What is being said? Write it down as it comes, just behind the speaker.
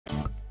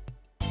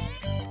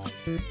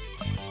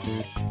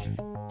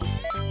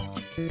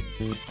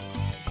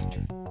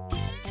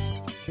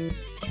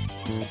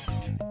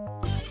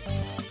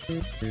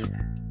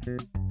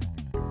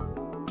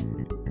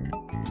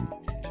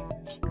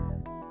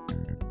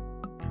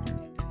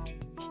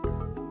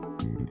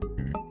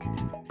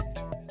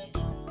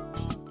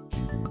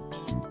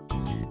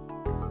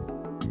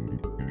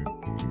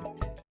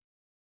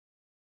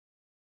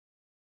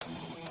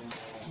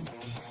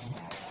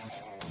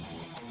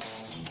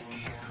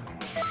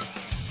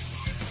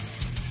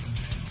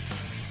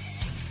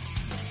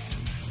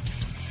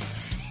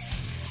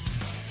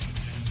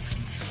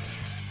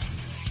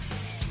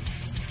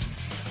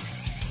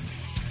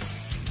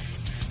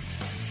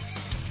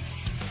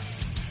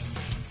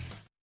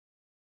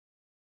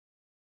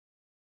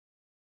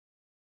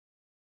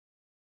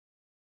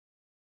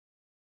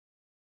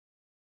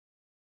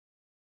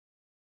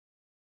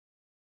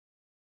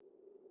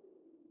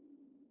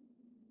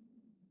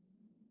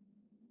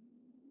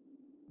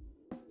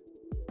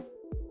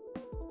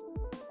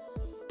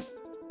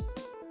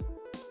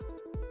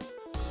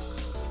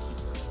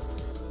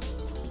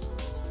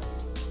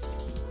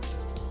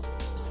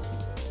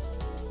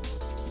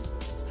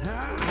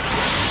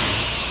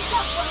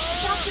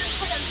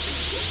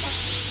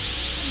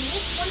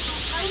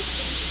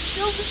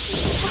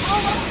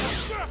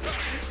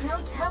No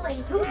telling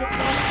who this was.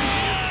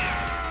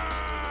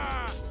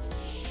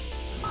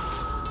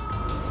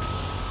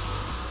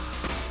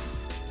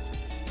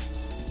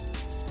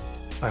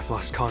 I've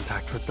lost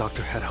contact with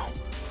Dr. Hedo.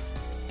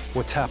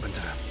 What's happened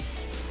to him?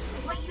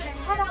 I want you to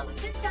head out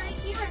with this guy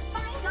here and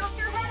find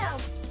Dr. Hedo.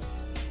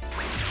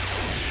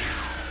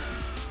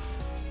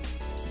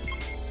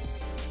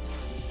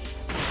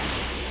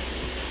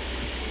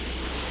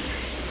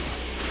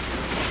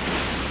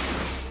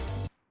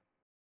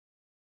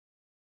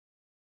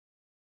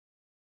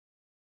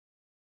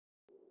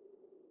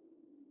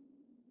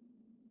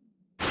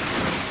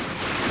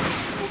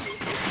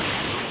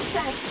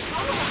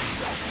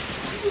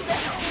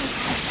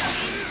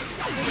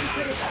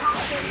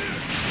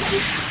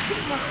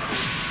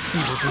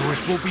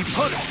 Evildoers will be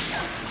punished!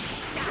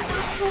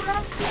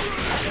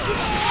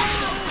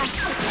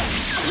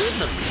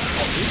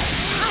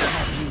 I'll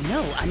have you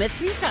know I'm a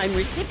 3-time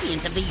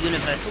recipient of the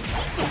Universal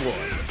Peace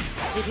Award.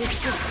 It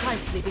is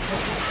precisely because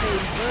you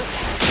failed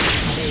virtue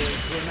failed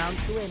to amount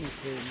to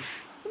anything.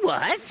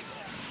 What?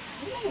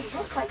 You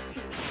look like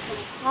two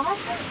people, Todd.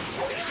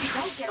 You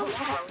don't get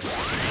along.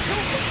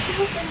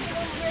 You've been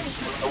doing really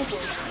good.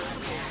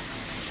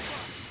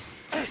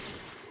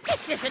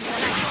 This isn't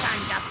what I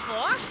signed up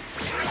for.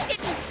 I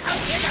didn't come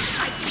here to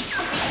fight these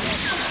people.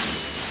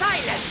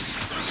 Silence!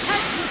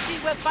 Can't you see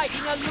we're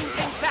fighting a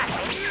losing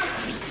battle?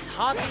 This is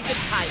hardly the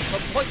time for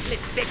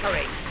pointless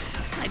bickering.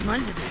 I'm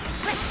under the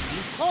impression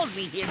you called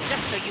me here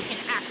just so you can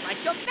act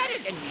like you're better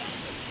than me.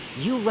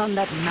 You run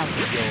that mouth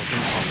of yours in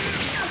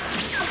office.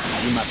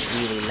 You must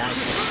really like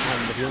the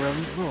sound of your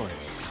own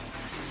voice.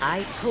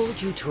 I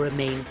told you to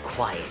remain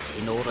quiet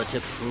in order to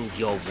prove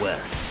your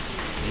worth.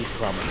 You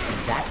promised me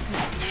that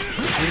much,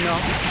 did you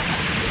not?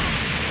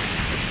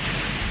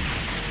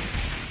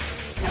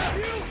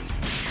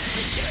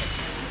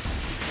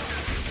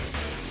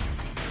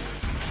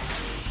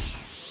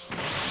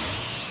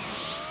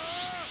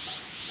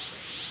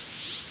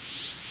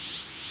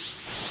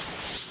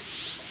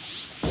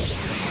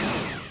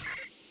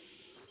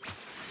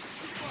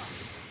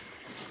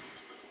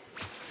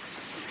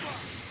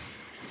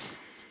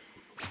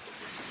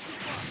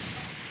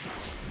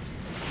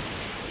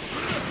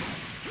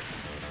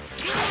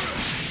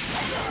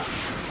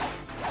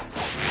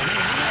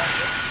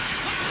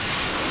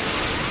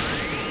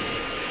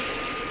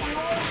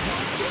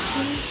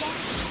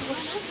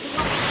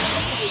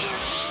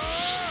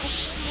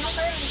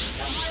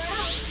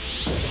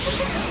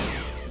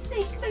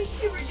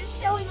 They were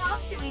just showing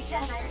off to each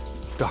other.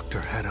 Dr.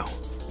 Hedo.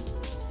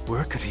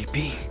 Where could he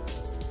be?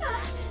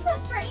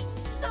 That's right.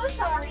 So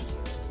sorry.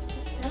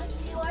 If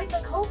those two aren't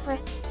the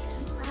culprits,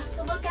 we'll have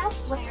to look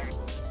elsewhere.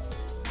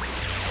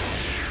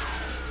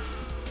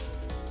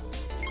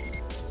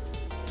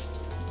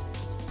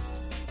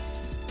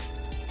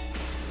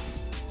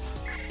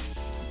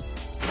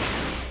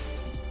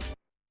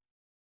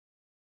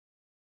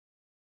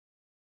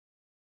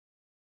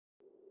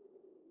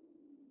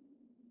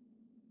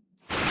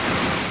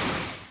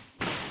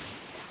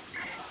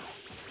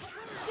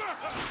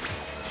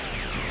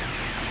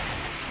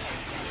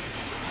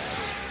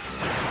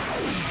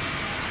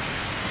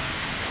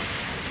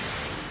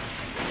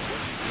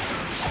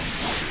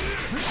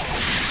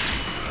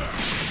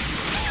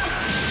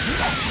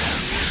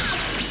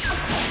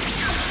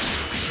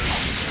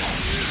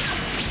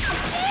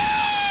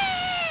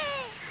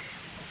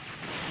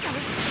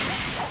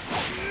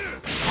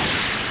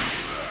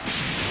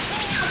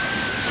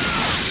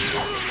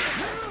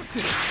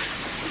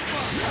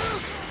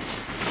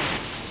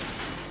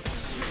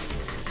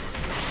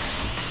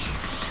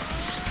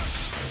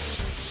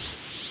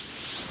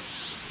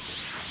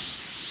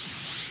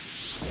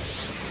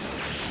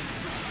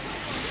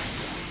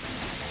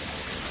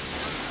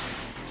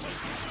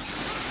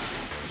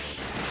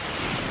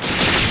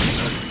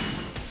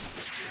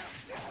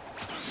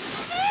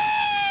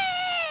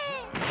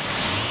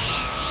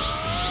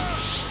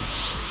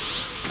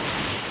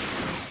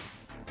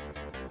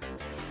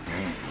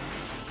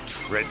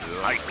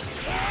 tread lightly.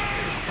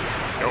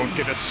 Don't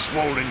get a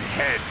swollen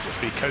head just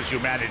because you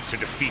managed to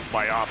defeat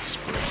my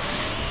offspring.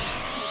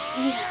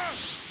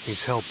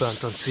 He's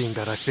hell-bent on seeing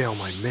that I fail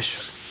my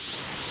mission.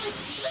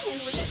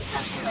 Playing with a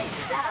tough like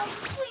that.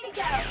 Way to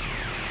go.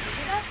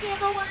 You're not the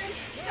other one.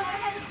 Go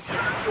ahead and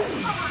chop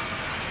this off.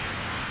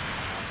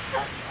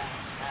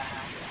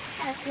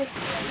 As this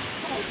one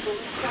says when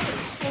the sun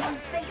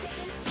someone's face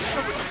is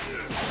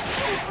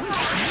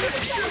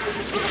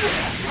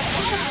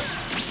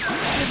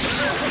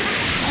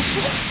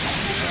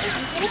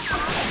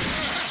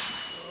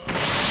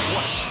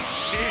What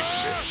is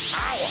this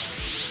power?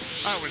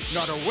 I was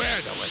not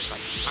aware there were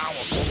such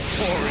powerful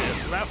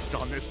warriors left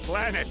on this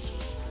planet.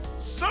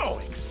 So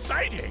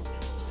exciting!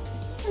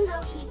 Even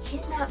though he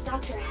kidnapped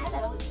Dr.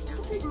 Hedo,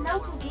 still didn't know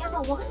who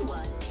Gamma 1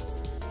 was.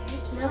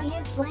 There's no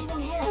use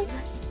blaming him.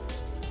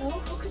 So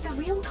who could the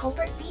real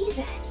culprit be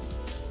then?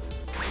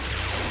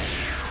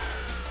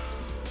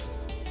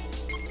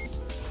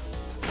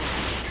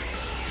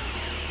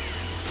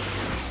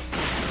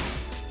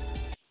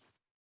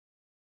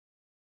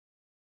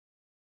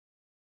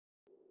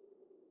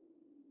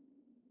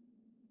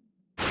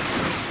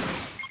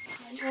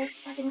 Android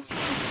 17.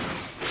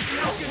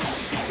 No,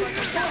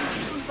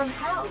 it's from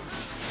hell.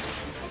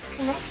 His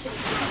connection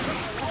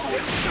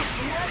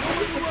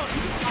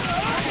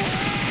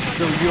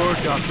So you're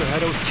Dr.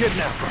 Hedo's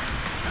kidnapper.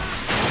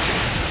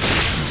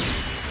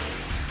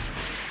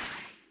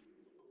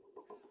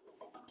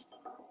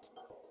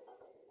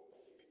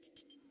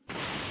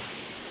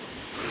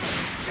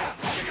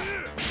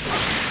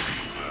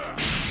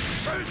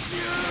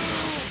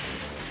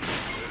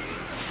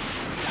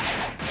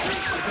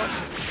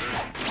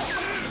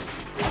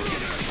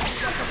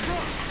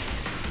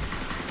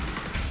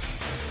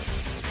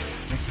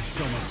 Thank you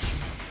so much.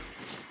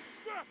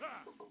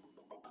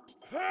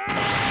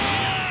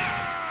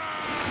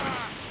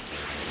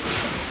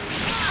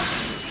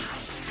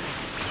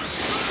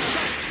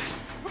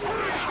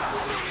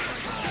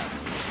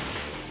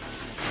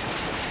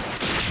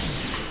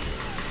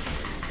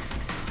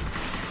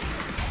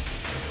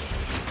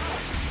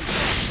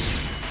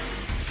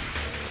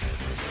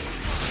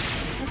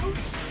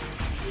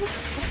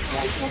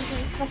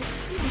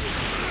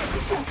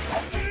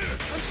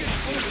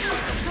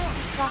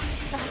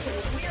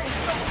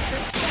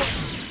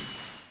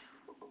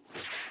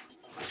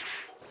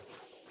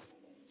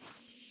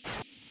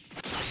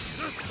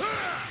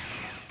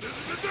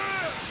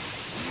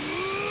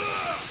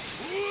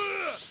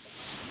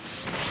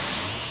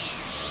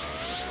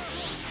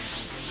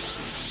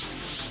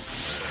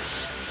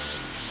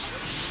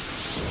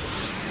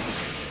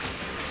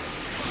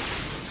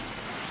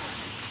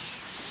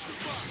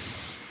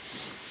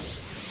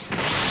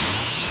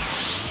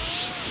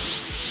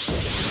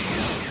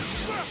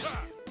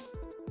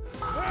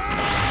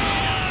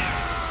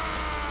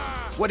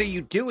 What are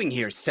you doing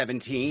here,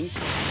 17?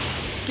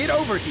 Get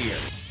over here!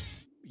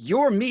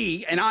 You're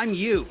me, and I'm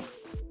you!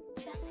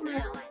 Just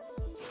now.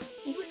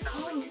 He was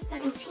calling to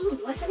 17,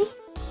 wasn't he?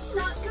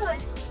 Not good.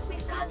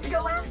 We've got to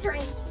go after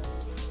him.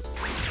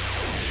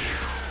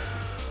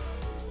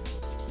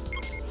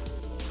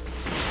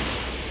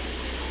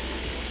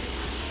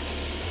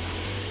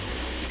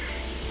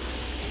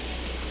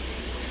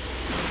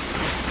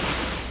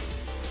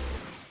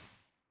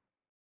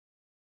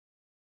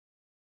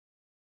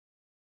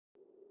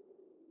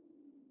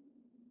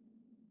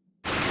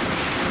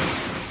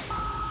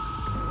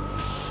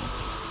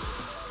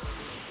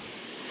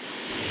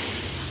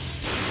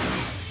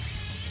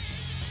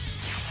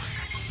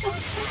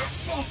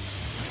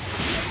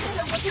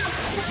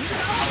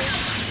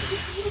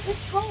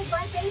 Controlled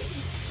by baby.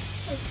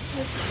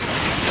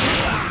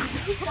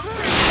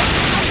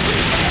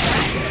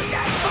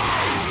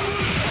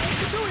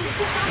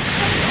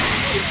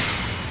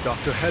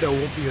 Dr. Hedo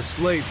won't be a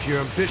slave to your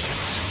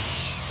ambitions.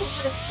 We would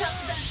have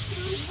stopped those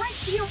things right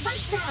here,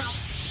 right now.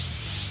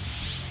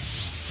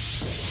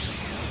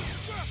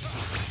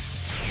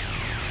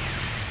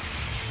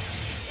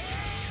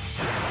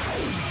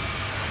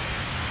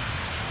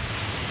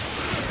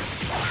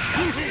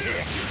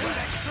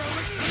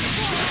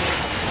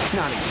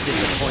 Not as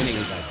disappointing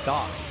as I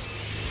thought.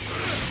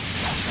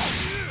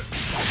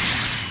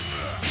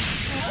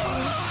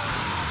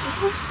 It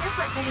looks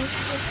different than it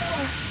did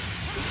before.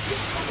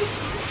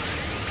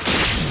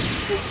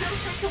 There's no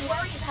time to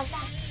worry about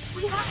that.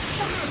 We have to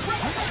stop the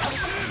fight.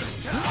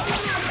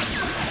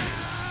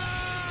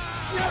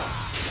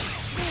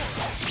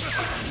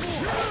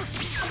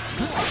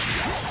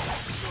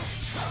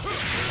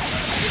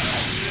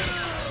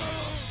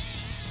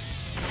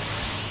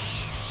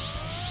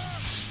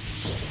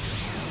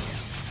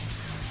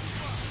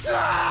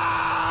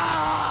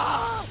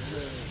 Ah!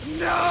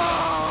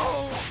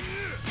 No!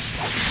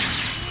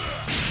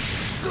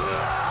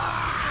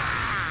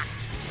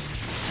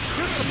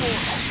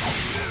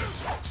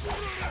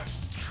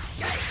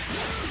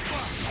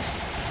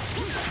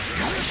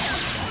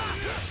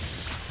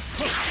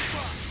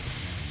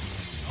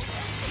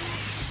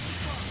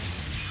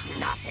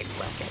 Nothing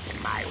will get in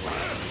my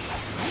way.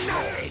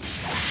 Nothing.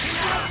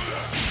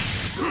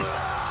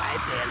 I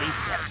barely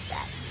felt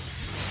that.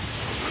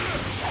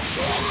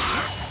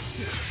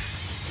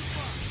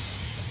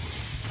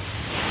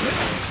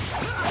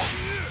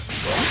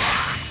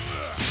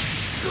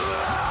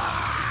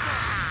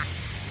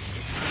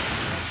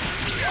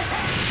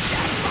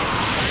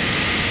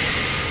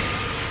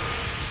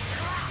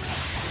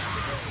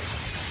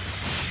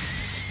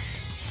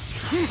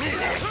 How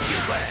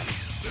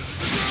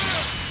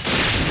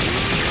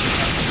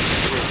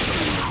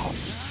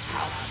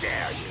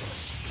dare you!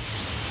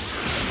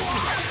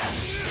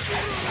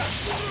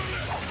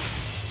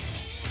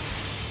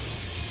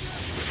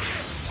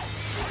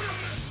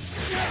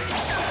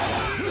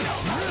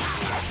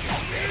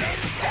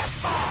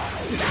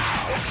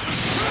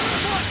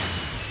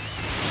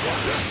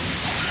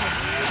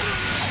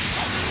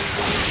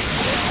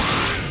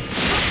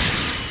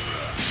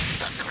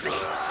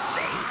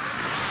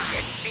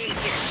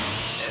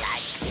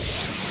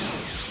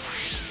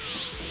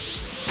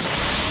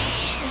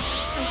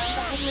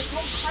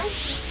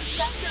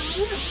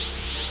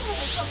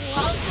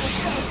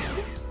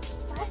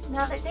 But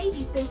now that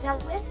baby's been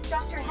dealt with,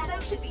 Dr.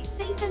 Hedo should be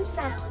safe and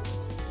sound.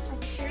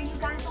 I'm sure you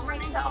guys will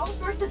run into all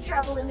sorts of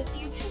trouble in the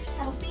future,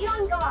 so be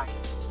on guard.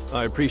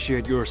 I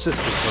appreciate your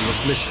assistance on this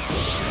mission.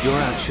 Your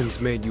actions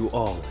made you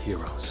all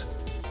heroes.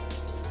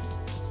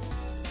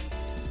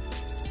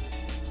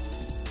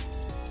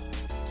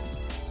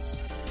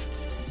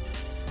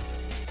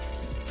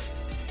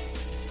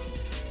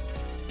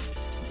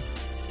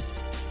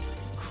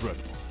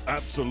 Incredible.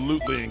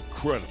 Absolutely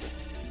incredible.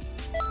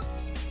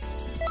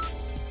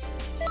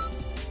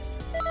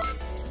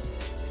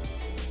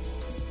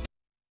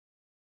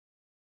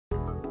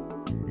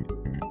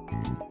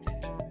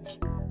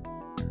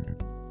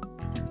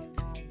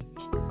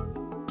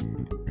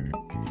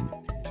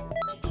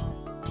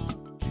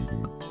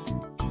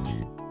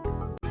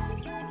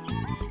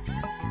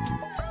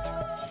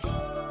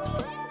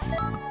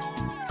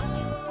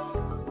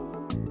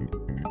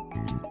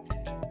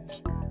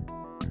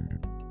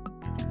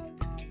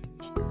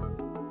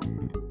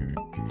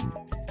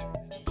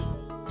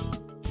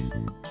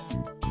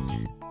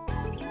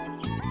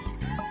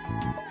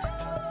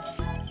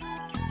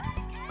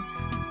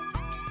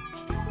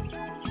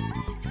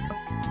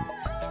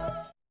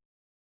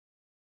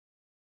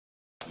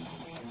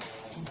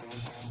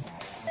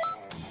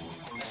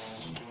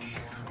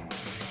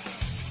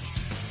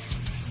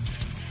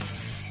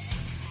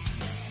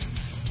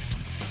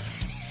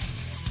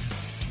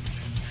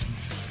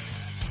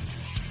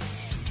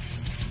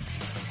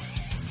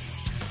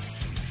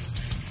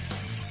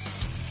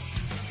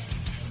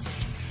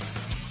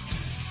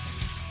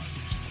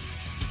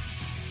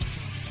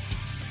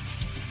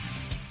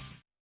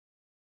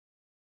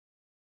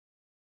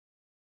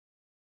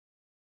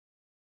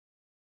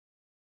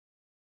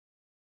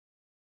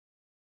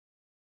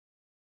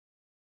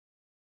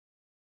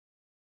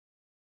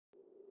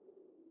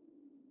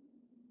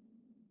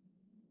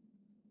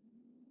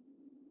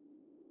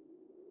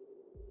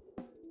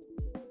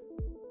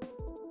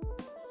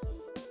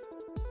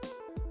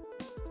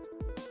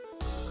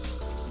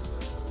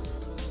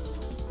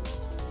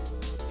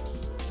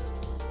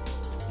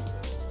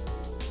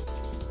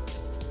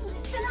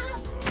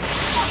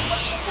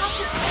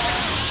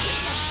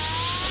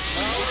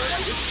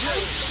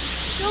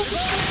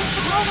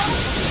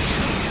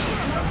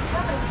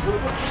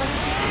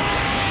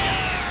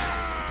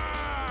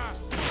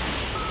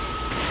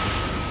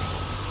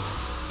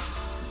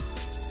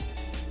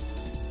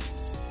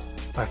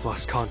 I've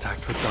lost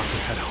contact with Dr.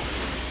 Hedo.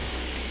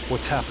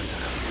 What's happened to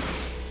him?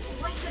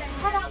 I want you to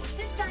head out with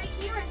this guy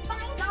here and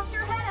find Dr.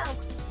 Hedo.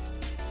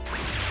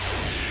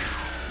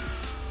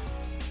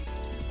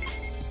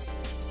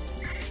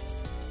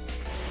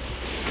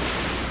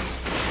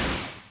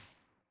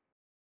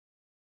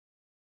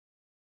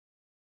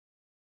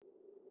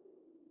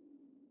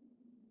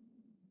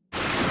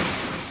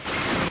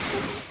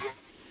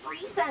 That's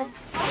freezing.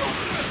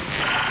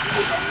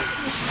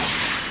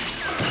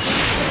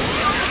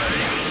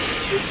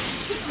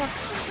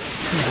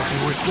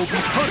 Evildoers will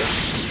be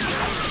punished!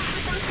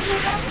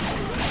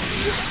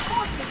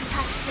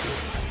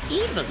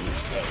 Evil, you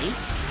say?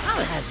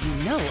 I'll have you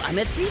know I'm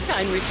a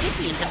 3-time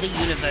recipient of the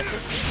Universal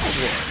Peace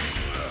Award.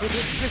 It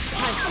is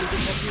precisely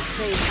because you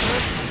failed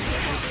personally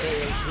that you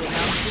failed to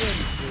announce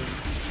anything.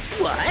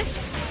 What?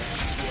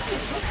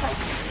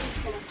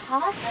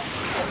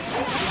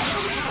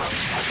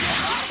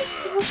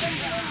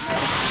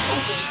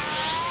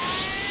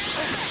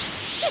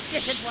 This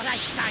isn't what I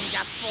signed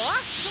up for.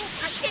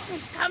 I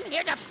didn't come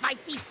here to fight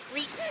these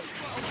cretins.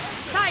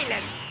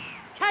 Silence!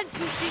 Can't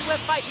you see we're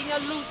fighting a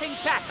losing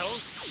battle?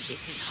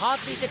 This is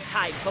hardly the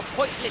time for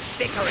pointless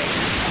bickering.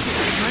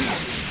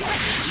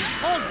 You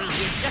called me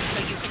here just so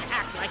you can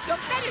act like you're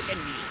better than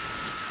me.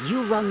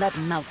 You run that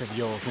mouth of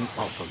yours an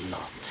awful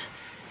lot.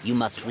 You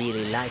must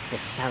really like the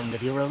sound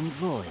of your own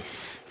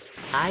voice.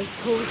 I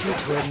told you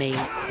to remain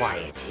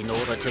quiet in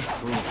order to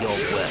prove your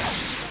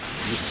worth.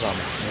 You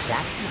promised me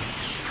that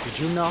much, did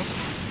you not?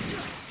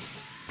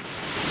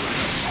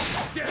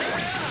 So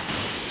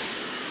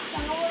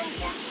I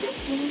guess this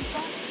means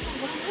those two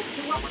weren't up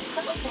to what we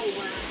thought they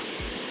were.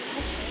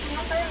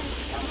 Never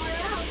somewhere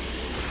else.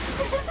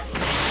 They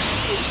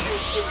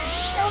were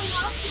showing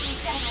off to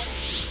each other.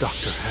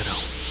 Dr. Hedo.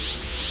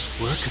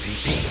 Where could he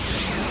be?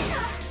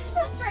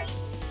 That's right.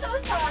 So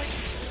sorry.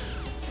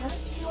 Those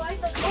two are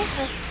the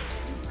culprits.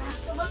 We'll have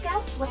to look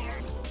elsewhere.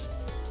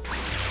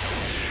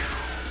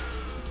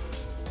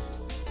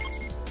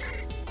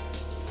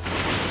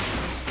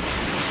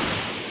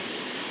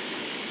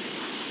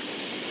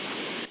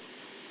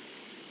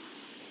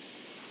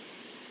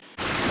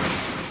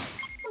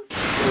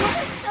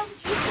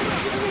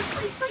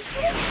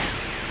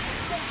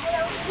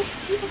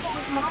 capable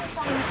of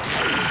modifying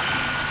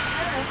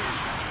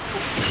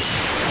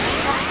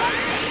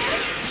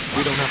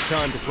We don't have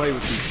time to play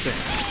with these things.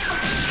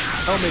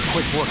 I'll make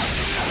quick work of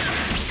it.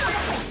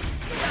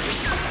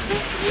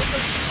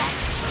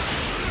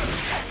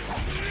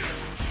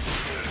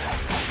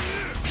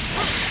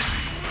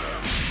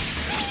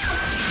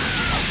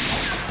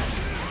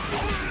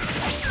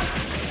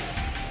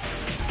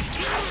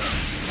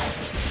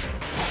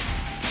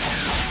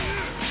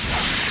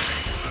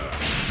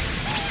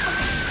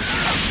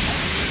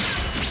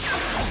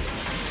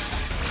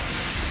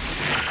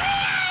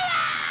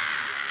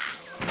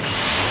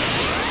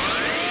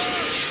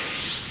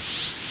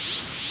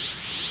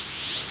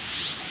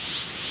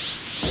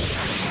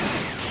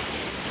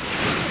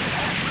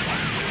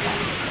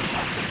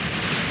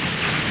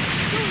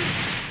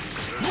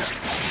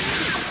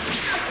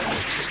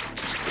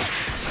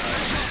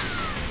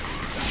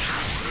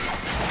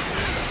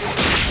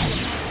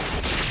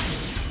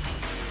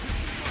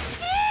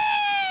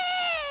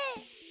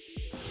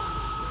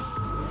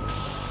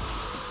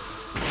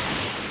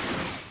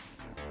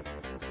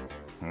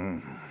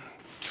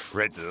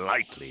 Tread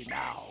lightly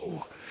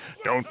now.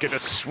 Don't get a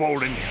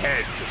swollen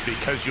head just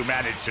because you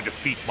managed to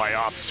defeat my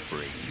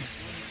offspring.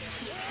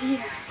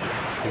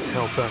 He's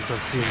hell-bent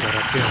on seeing that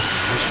I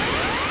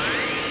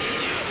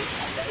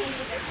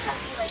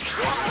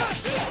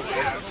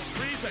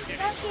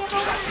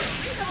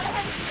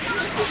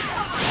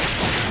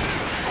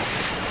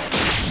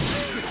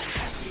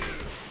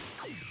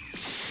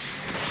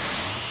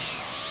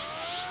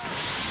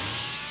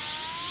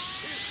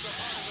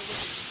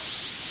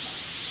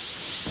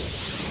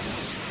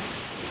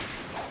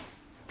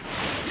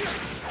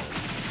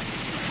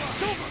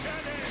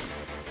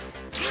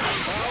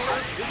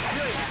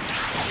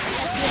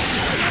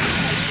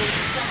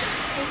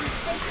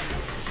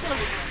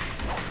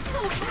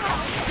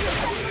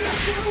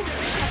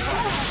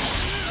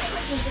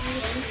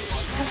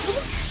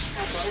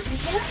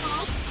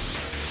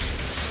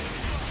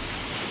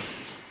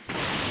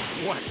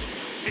What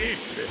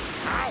is this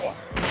power?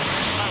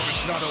 I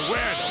was not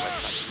aware there were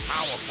such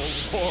powerful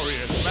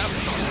warriors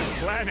left on this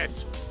planet.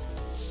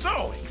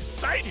 So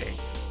exciting!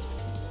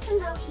 Even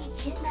though he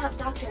kidnapped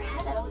Dr.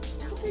 Hedo,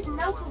 still didn't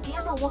know who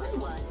Gamma 1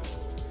 was.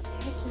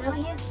 There's no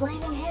use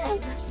blaming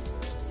him.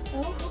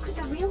 So who could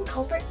the real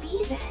culprit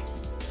be then?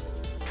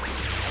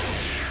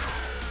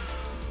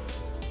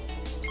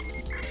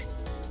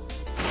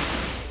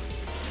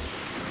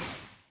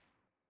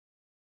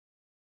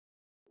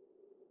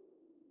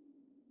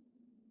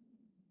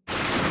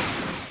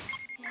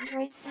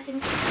 Android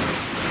 17. 17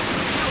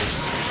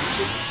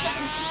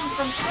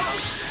 from Hedo.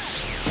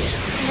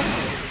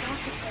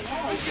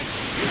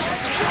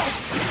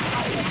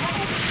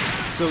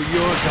 So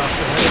you're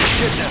Dr. Hedo's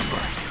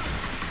kidnapper.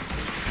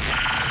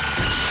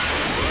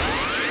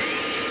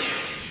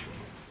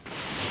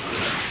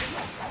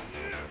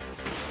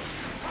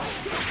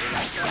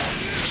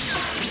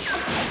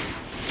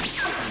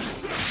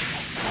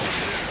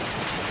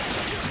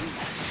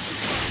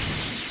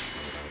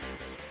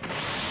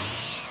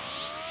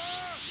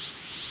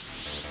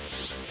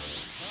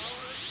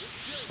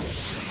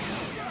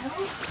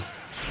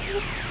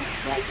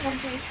 Like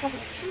Android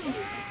 17.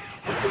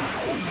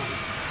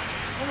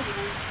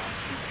 Anyway,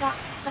 we've got to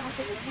stop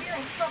it, and we're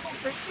in trouble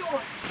for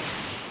sure.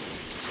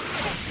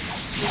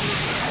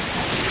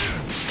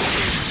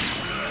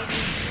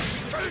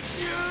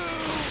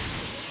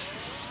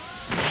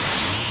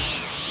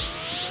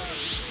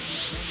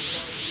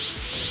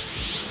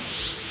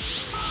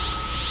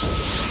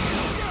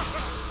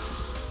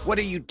 What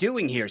are you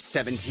doing here,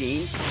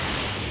 17?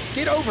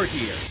 Get over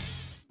here!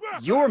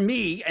 You're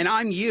me, and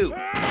I'm you!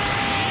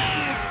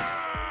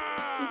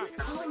 He was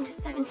calling to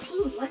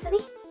 17, wasn't he?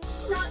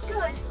 Not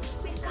good.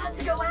 We've got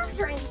to go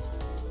after him.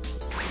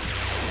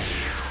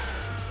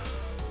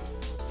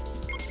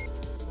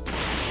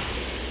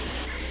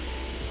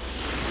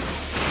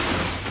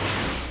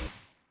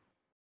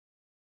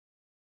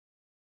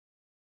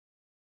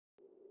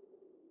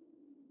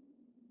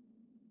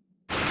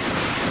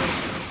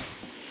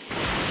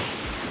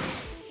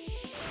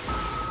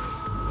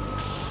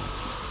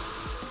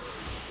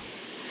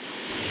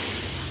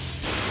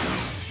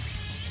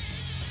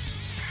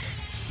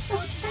 So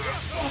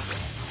that's it.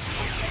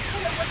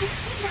 Hedo wasn't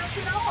kidnapped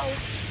at all.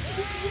 He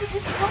just needed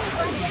his phone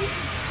running.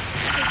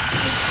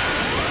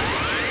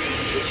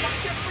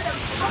 Dr. Hedo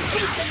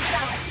confidence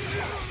himself.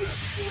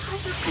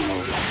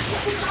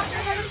 Dr.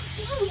 Hedo's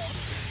genius.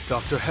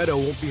 Dr. Hedo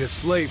won't be a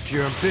slave to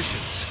your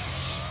ambitions.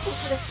 We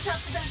could have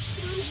stopped those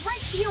teams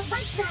right here,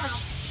 right now.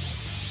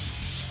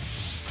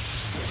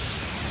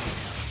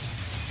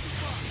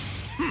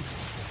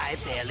 I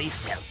barely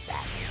felt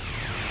that.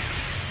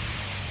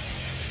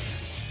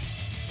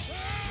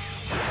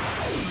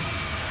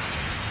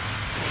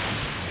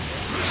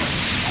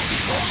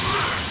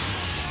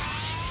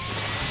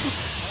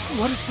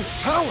 What is this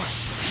power?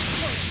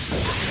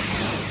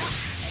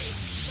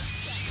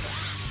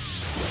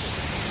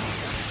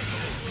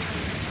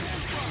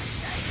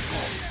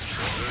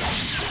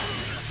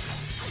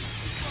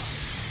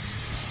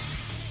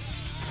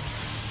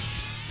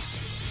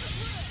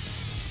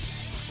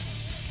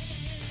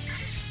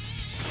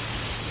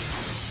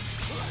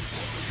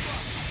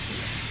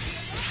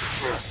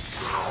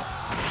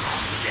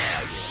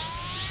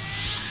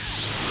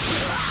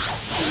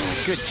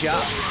 Good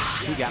job.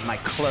 You got my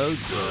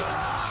clothes dirty.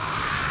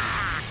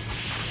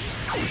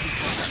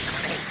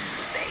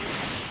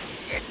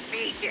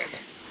 Defeated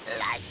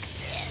like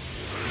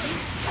this.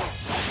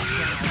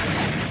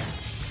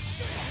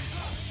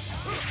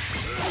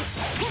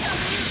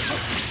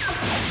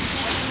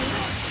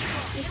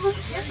 It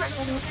looks different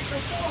than it did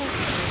before.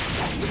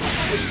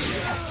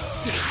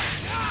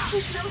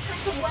 There's no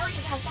time to worry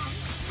about that.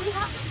 We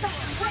have to stop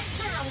him right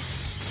now.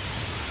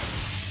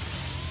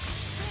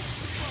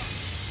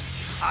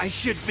 I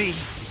should be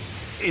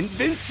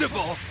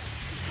invincible.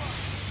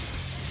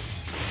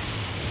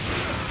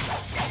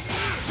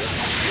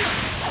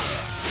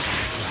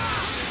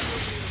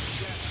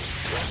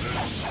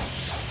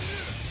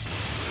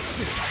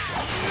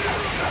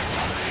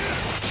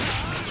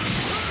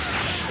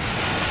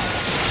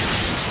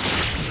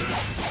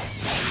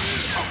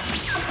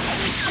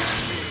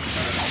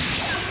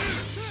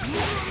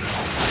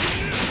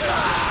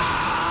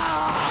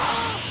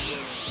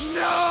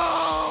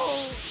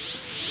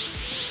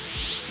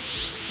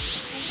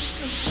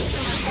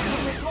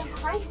 This whole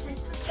crisis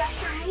was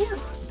Dr. Hedo.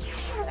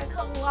 What a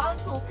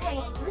colossal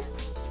pain.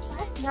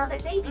 But now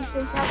that baby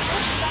suits have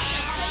worked,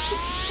 Dr. Hedo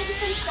should be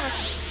safe and sound.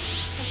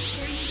 I'm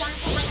sure you guys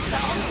will run into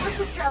all sorts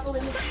of trouble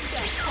in the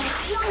future, so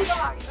be on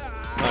guard.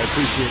 I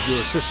appreciate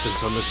your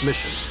assistance on this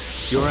mission.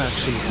 Your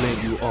actions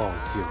made you all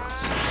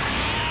heroes.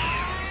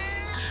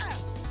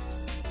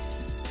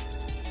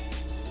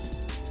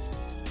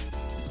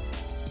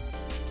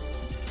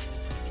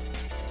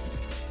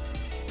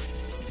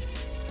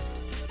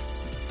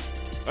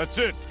 That's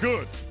it.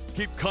 Good.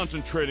 Keep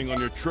concentrating on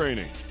your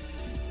training.